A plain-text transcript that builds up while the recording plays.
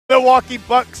Milwaukee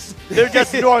Bucks. They're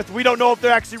just north. We don't know if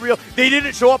they're actually real. They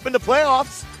didn't show up in the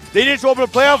playoffs. We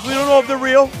don't know if they're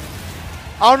real.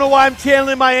 I don't know why I'm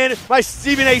channeling my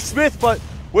Stephen A. Smith, but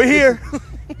we're here.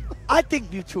 I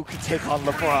think Mewtwo could take on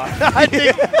LeBron. I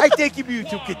think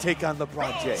Mewtwo could take on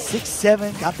LeBron James.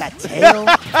 6'7", got that tail.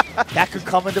 That could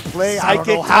come into play. I don't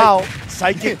know how.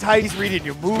 Psychic type. He's reading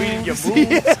your moves. Reading your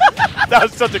moves. That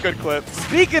was such a good clip.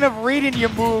 Speaking of reading your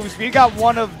moves, we got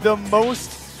one of the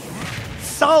most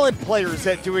solid players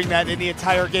at doing that in the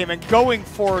entire game and going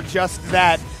for just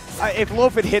that. If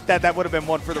Loaf had hit that, that would have been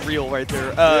one for the real right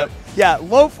there. Yeah,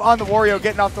 Loaf on the Wario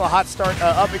getting off to a hot start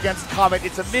up against Comet.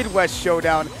 It's a Midwest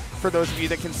showdown for those of you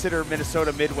that consider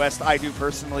Minnesota Midwest. I do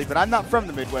personally, but I'm not from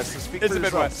the Midwest, so speak for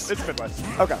yourself. It's Midwest.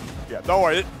 Okay. Yeah, don't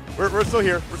worry. We're still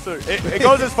here. It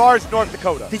goes as far as North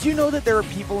Dakota. Did you know that there are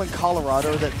people in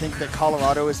Colorado that think that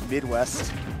Colorado is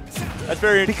Midwest? That's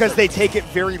very interesting. Because they take it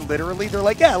very literally. They're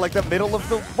like, yeah, like the middle of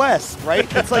the West, right?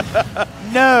 It's like,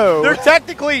 no. They're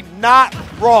technically not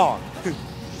wrong.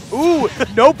 Ooh,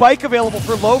 no bike available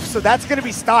for Loaf, so that's going to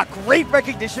be stock. Great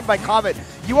recognition by Comet.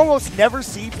 You almost never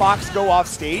see Fox go off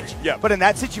stage, but in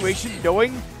that situation,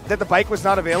 knowing that the bike was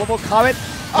not available, Comet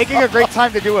taking a great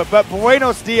time to do it. But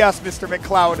buenos dias, Mr.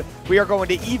 McCloud. We are going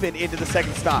to even into the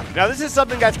second stock. Now, this is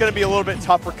something that's going to be a little bit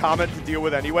tough for Comet to deal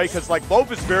with anyway, because like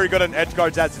Loaf is very good on edge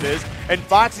guards as it is, and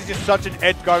Fox is just such an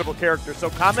edge guardable character. So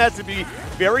Comet has to be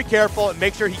very careful and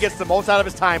make sure he gets the most out of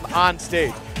his time on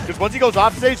stage. Because once he goes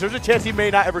off stage, there's a chance he may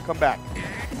not ever come back.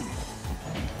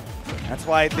 That's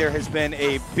why there has been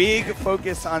a big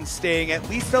focus on staying at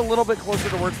least a little bit closer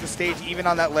towards the stage, even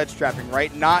on that ledge trapping,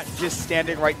 right? Not just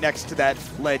standing right next to that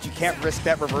ledge. You can't risk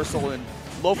that reversal, and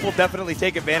Loaf will definitely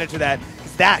take advantage of that.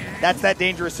 That's that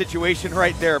dangerous situation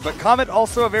right there. But Comet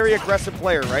also a very aggressive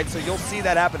player, right? So you'll see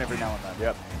that happen every now and then.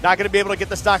 Yep. Not going to be able to get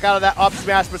the stock out of that up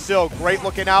smash, but still great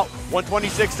looking out.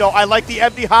 126, so I like the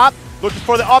empty hop. Looking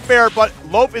for the up air, but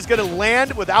Loaf is going to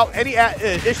land without any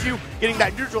issue getting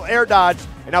that neutral air dodge.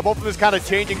 And now both of them is kind of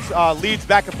changing leads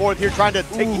back and forth here, trying to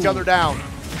take each other down.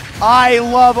 I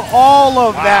love all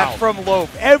of that from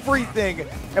Loaf. Everything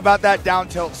about that down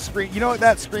tilt scream. You know what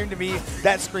that screamed to me?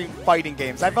 That screamed fighting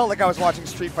games. I felt like I was watching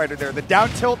Street Fighter there. The down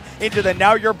tilt into the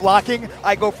now you're blocking,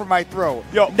 I go for my throw.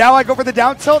 Now I go for the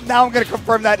down tilt, now I'm going to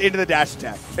confirm that into the dash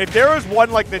attack. If there was one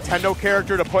like Nintendo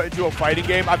character to put into a fighting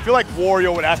game, I feel like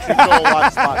Wario would actually fill a lot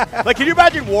of spots. Like, can you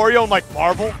imagine Wario in like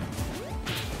Marvel?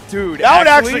 Dude,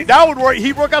 that would work.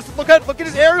 He'd work out. Look at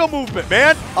his aerial movement,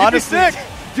 man. Honestly, sick.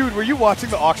 Dude, were you watching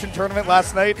the auction tournament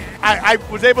last night? I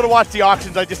was able to watch the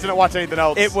auctions. I just didn't watch anything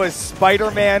else. It was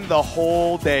Spider-Man the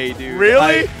whole day, dude.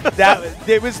 Really?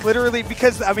 It was literally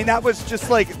because, I mean, that was just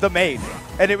like the main.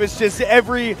 And it was just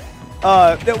every,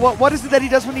 what is it that he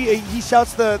does when he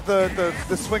shouts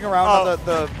the swing around on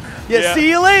the see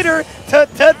you later,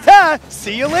 ta-ta-ta,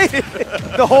 see you later.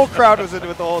 The whole crowd was into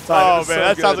it the whole time. Oh, man,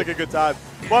 that sounds like a good time.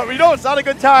 Well, you know what's not a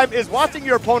good time is watching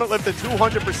your opponent lift to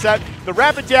 200%. The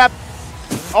rapid jab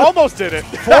almost did it.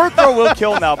 Forward throw will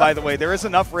kill now, by the way. There is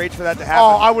enough rage for that to happen.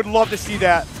 Oh, I would love to see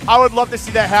that. I would love to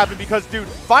see that happen because, dude,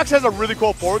 Fox has a really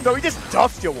cool forward throw. He just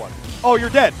duffs you one. Oh, you're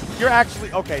dead. You're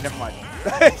actually, okay, never mind.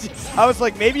 I was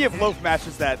like, maybe if Loaf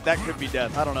matches that could be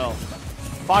death. I don't know.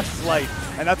 Fox is light,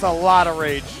 and that's a lot of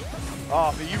rage.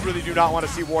 Oh, but you really do not want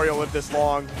to see Wario live this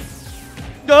long.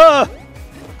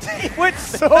 He went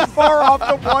so far off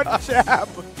the one jab.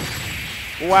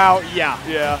 Wow, yeah,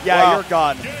 wow. You're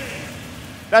gone.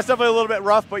 That's definitely a little bit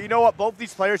rough, but you know what? Both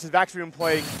these players have actually been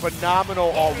playing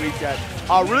phenomenal all weekend.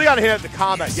 Really got to hit at the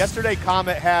Comet. Yesterday,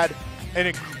 Comet had an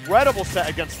incredible set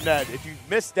against Ned. If you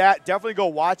missed that, definitely go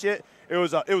watch it. It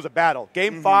was a battle.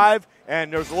 Game 5,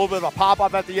 and there was a little bit of a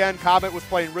pop-off at the end. Comet was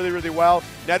playing really, really well.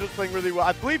 Ned was playing really well.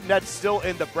 I believe Ned's still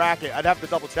in the bracket. I'd have to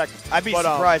double-check. I'd be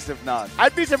surprised if not.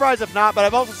 I'd be surprised if not, but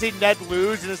I've also seen Ned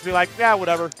lose and just be like, yeah,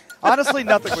 whatever. Honestly,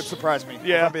 nothing would surprise me,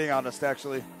 if I'm being honest,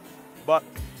 actually. But,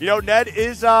 you know, Ned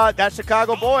is that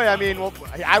Chicago boy. I mean, well,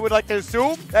 I would like to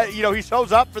assume that, you know, he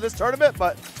shows up for this tournament,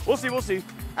 but we'll see, we'll see.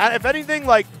 And if anything,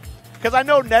 like, because I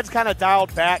know Ned's kind of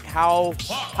dialed back how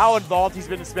involved he's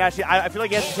been in Smash. I feel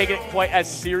like he hasn't taken it quite as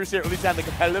seriously, or at least on the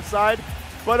competitive side.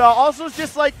 But also, it's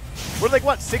just like, we're like,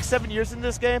 what, 6-7 years in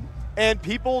this game? And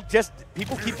people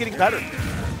keep getting better.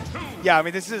 Yeah, I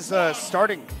mean, this is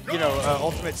starting, you know,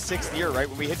 Ultimate 6th year, right?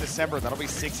 When we hit December, that'll be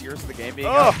 6 years of the game being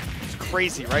out. It's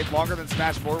crazy, right? Longer than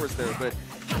Smash 4 was there, but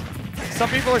some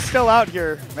people are still out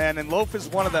here, man, and Loaf is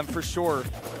one of them for sure.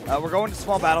 We're going to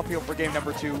small battlefield for game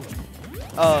number 2.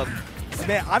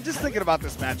 Man, I'm just thinking about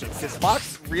this matchup because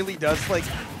Fox really does, like,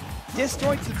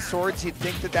 disjointed swords. You'd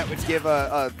think that would give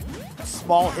a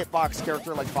small hitbox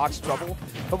character like Fox Trouble.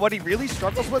 But what he really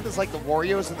struggles with is like the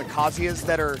Warios and the Kazuya's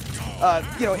that are,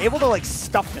 you know, able to like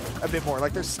stuff him a bit more.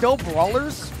 Like they're still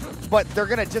brawlers, but they're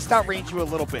gonna just outrange you a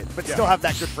little bit, but still have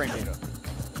that good frame data.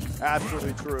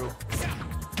 Absolutely true.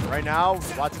 Right now,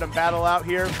 watching them battle out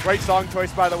here. Great song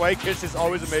choice, by the way. Kiss is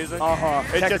always amazing.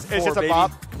 It's just a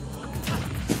bop.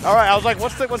 All right, I was like,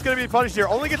 what's going to be punished here?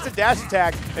 Only gets a dash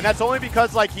attack, and that's only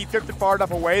because like he drifted far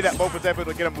enough away that Loaf was able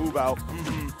to get a move out.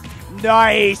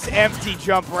 Nice empty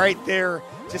jump right there.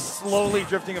 Just slowly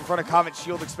drifting in front of Comet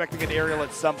Shield, expecting an aerial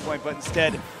at some point, but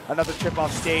instead, another trip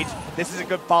off stage. This is a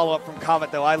good follow-up from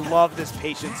Comet, though. I love this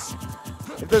patience.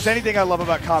 If there's anything I love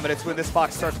about Comet, it's when this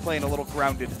Fox starts playing a little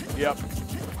grounded. Yep.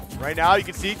 Right now, you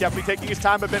can see definitely taking his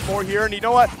time a bit more here. And you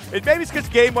know what? Maybe it's because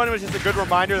game one was just a good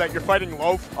reminder that you're fighting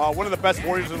Loaf, one of the best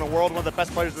warriors in the world, one of the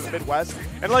best players in the Midwest.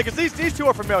 And like, these two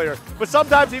are familiar. But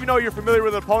sometimes, even though you're familiar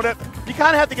with an opponent, you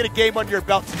kind of have to get a game under your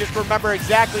belt to just remember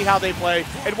exactly how they play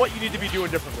and what you need to be doing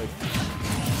differently.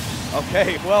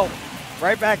 Okay, well,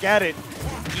 right back at it.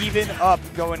 Even up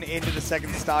going into the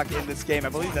second stock in this game. I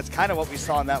believe that's kind of what we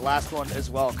saw in that last one as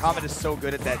well. Comet is so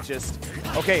good at that just,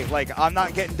 okay, like I'm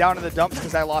not getting down in the dumps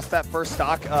because I lost that first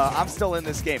stock. I'm still in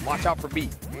this game. Watch out for B.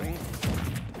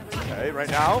 Okay, right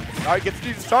now, all right, gets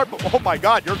to start, but oh my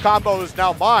God, your combo is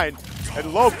now mine.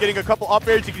 And Loaf getting a couple up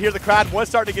airs. You can hear the crowd was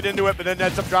starting to get into it, but then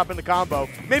ends up dropping the combo.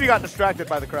 Maybe got distracted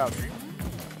by the crowd.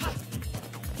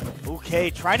 Okay,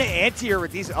 trying to anti-air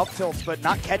with these up tilts, but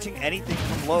not catching anything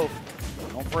from Loaf.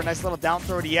 Going for a nice little down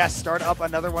throw to yes, start up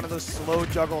another one of those slow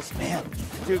juggles. Man,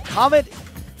 dude, Comet,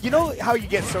 you know how you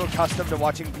get so accustomed to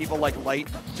watching people like Light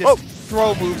just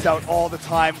throw moves out all the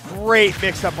time? Great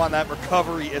mix-up on that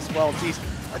recovery as well. Jeez,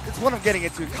 that's what I'm getting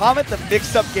into. Comet, the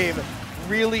mix-up game,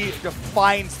 really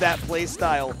defines that play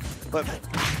style, but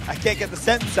I can't get the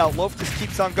sentence out. Loaf just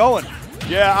keeps on going.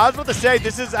 Yeah, I was about to say,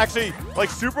 this is actually like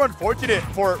super unfortunate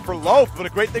for Loaf, but a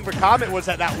great thing for Comet was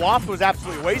that waft was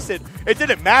absolutely wasted. It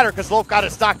didn't matter because Loaf got a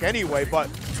stock anyway,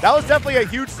 but that was definitely a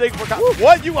huge thing for Comet.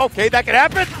 What? You okay? That could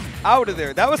happen? Out of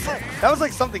there. That was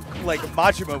like something like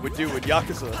Majima would do in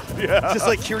Yakuza. Yeah. Just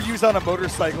like Kiryu's on a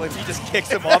motorcycle and he just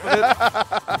kicks him off of it.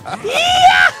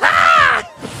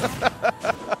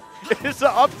 It's an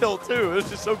up tilt too. It's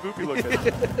just so goofy looking.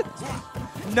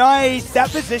 Nice. That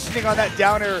positioning on that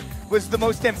downer was the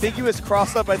most ambiguous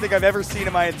cross-up I think I've ever seen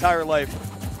in my entire life.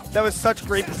 That was such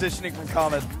great positioning from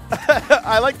Comet.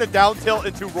 I like the down tilt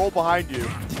into roll behind you.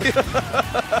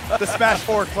 The Smash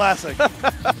 4 classic.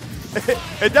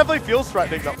 It definitely feels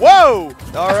threatening though. Whoa!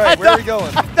 All right, where are we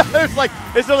going? It's like,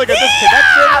 is there like a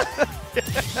disconnection?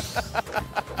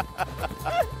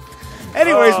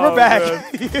 Anyways, we're back.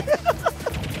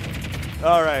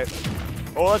 All right.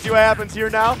 Well, let's see what happens here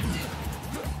now.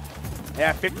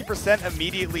 Yeah, 50%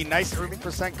 immediately. Nice early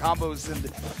percent combos.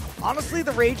 And honestly,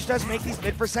 the Rage does make these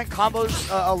mid-percent combos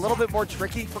a little bit more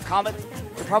tricky for Comet.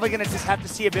 You're probably going to just have to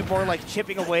see a bit more like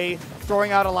chipping away,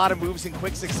 throwing out a lot of moves in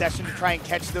quick succession to try and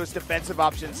catch those defensive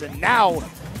options. And now,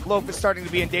 Loaf is starting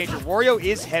to be in danger. Wario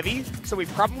is heavy, so we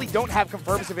probably don't have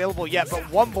confirms available yet, but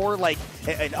one more like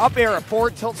an up air, a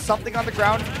forward tilt, something on the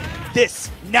ground.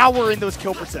 Now we're in those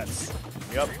kill percents.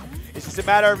 Yep. It's just a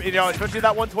matter of, you know, especially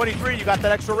that 123, you got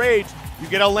that extra rage. You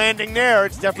get a landing there,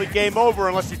 it's definitely game over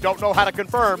unless you don't know how to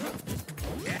confirm.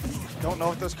 Don't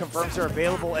know if those confirms are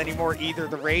available anymore either.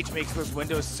 The Rage makes those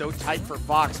windows so tight for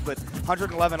Fox, but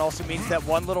 111 also means that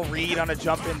one little read on a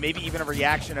jump in, maybe even a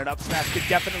reaction, an up smash could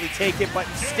definitely take it, but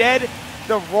instead,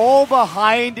 the roll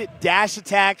behind dash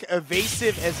attack,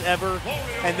 evasive as ever,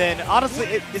 and then honestly,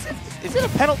 is it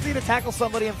a penalty to tackle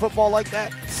somebody in football like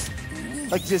that?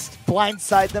 Like just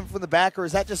blindside them from the back, or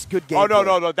is that just good game? Oh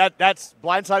no! That's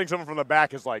blindsiding someone from the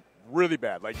back is like really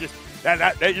bad. Like just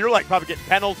that you're like probably getting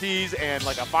penalties and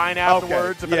like a fine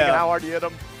afterwards, depending on how hard you hit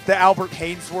them. The Albert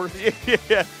Hainsworth.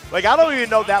 Yeah. Like I don't even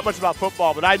know that much about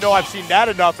football, but I know I've seen that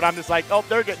enough, and I'm just like, oh,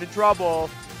 they're getting in trouble.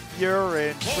 You're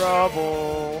in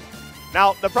trouble.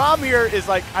 Now the problem here is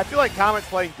like I feel like Comet's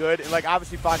playing good, and like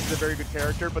obviously Fox is a very good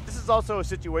character, but this is also a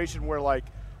situation where like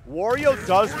Wario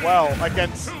does well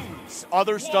against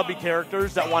other stubby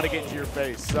characters that want to get into your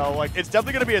face. So, like, it's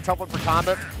definitely going to be a tough one for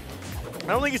Comet. I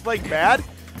don't think he's playing bad.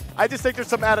 I just think there's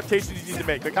some adaptations you need to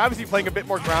make. Like, obviously playing a bit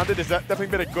more grounded has definitely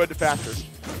been a good factor.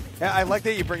 Yeah, I like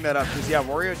that you bring that up because, yeah,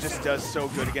 Wario just does so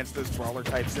good against those brawler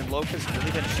types, and Loaf has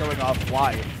really been showing off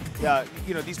why. Yeah,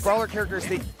 you know, these brawler characters,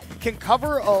 they can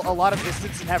cover a lot of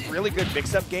distance and have really good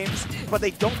mix-up games, but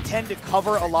they don't tend to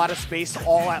cover a lot of space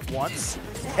all at once.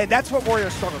 And that's what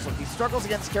Wario struggles with. He struggles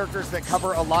against characters that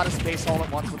cover a lot of space all at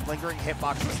once with lingering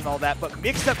hitboxes and all that, but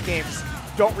mixed-up games,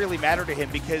 don't really matter to him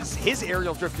because his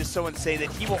aerial drift is so insane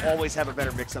that he will always have a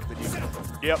better mix-up than you.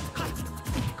 Yep.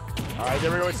 All right,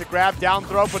 there we go. It's a grab, down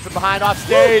throw, puts it behind off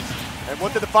stage. And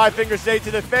what did the 5-finger say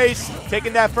to the face?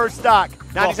 Taking that first stock.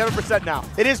 97% now.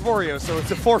 It is Wario, so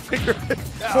it's a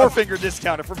four-finger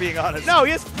discount, if we're being honest. No,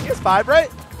 he has 5, right?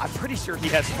 I'm pretty sure he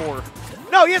has 4.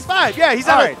 No, he has 5. Yeah, he's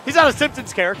not a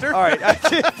Simpsons character. All right.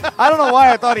 I don't know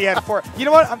why I thought he had 4. You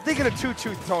know what? I'm thinking of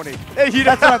Two-Tooth Tony.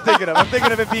 That's what I'm thinking of. I'm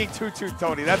thinking of it being Two-Tooth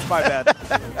Tony. That's my bad.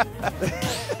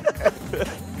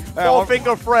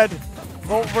 Four-finger Fred.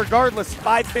 Well, regardless,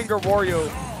 5-finger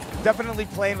Wario definitely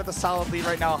playing with a solid lead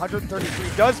right now.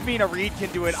 133 does mean a read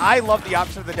can do it. I love the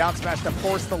option of the down smash to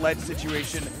force the ledge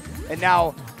situation. And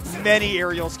now many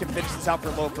aerials can finish this out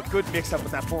for low, but good mix-up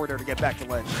with that forward air to get back to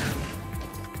ledge.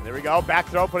 There we go, back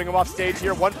throw, putting him off stage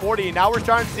here, 140. And now we're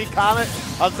starting to see Comet,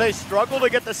 I'll say, struggle to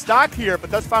get the stock here, but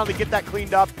does finally get that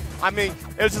cleaned up. I mean,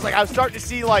 it was just like I was starting to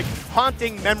see like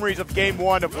haunting memories of game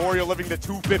 1 of Wario living to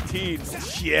 215.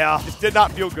 Yeah. Just did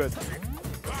not feel good.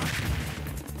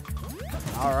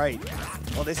 All right.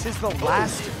 Well, this is the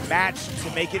last match to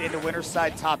make it into winner's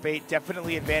side top 8.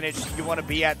 Definitely advantage you want to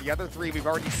be at. The other 3 we've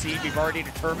already seen. We've already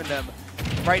determined them.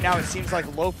 Right now it seems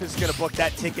like Loaf is going to book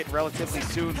that ticket relatively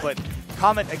soon, but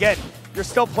Comet, again, you're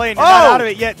still playing. You're not out of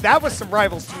it yet. That was some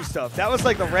Rivals 2 stuff. That was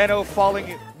like the Rano falling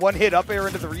one-hit up air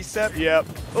into the reset. Yep.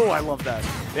 Oh, I love that.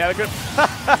 Yeah, good.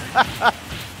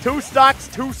 2 stocks,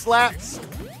 2 slaps.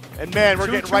 And man,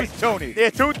 we're getting right. Tony. Yeah,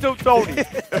 Tony.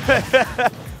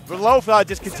 But Loaf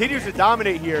just continues to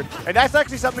dominate here. And that's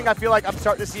actually something I feel like I'm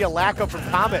starting to see a lack of from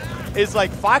Comet, is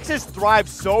like Foxes thrive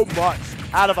so much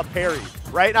out of a parry,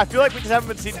 right? And I feel like we just haven't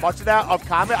been seeing much of that of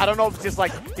Comet. I don't know if it's just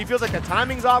like he feels like the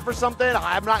timing's off or something.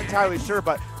 I'm not entirely sure,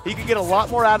 but he can get a lot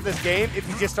more out of this game if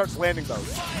he just starts landing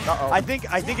those. I think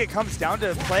it comes down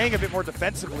to playing a bit more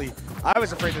defensively. I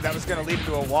was afraid that was going to lead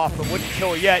into a waft, but wouldn't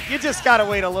kill yet. You just got to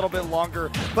wait a little bit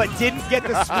longer, but didn't get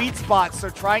the sweet spot, so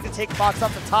trying to take Fox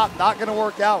off the top, not going to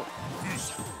work out.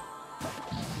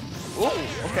 Ooh,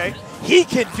 okay. He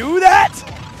can do that?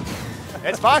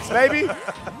 It's Fox, baby.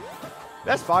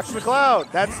 That's Fox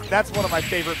McCloud. That's one of my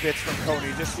favorite bits from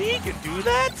Coney. Just, he can do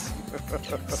that?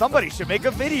 Somebody should make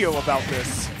a video about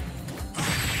this.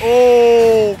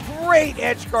 Oh, great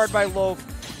edge guard by Loaf.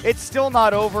 It's still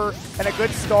not over, and a good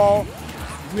stall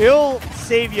will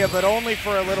save you, but only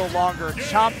for a little longer.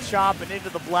 Chomp, chomp, and into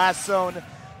the blast zone.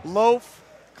 Loaf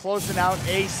closing out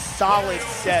a solid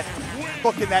set,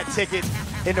 booking that ticket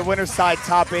into winner's side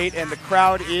top 8, and the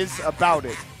crowd is about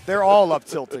it. They're all up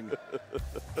tilting.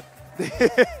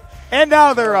 And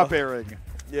now they're up airing.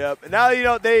 Yep. And now, you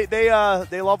know, they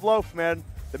love Loaf, man.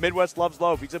 The Midwest loves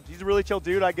Loaf. He's a really chill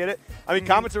dude. I get it. I mean,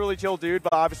 Comet's a really chill dude,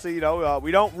 but obviously, you know,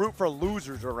 we don't root for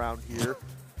losers around here.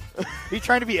 He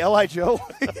trying to be L.I. Joe?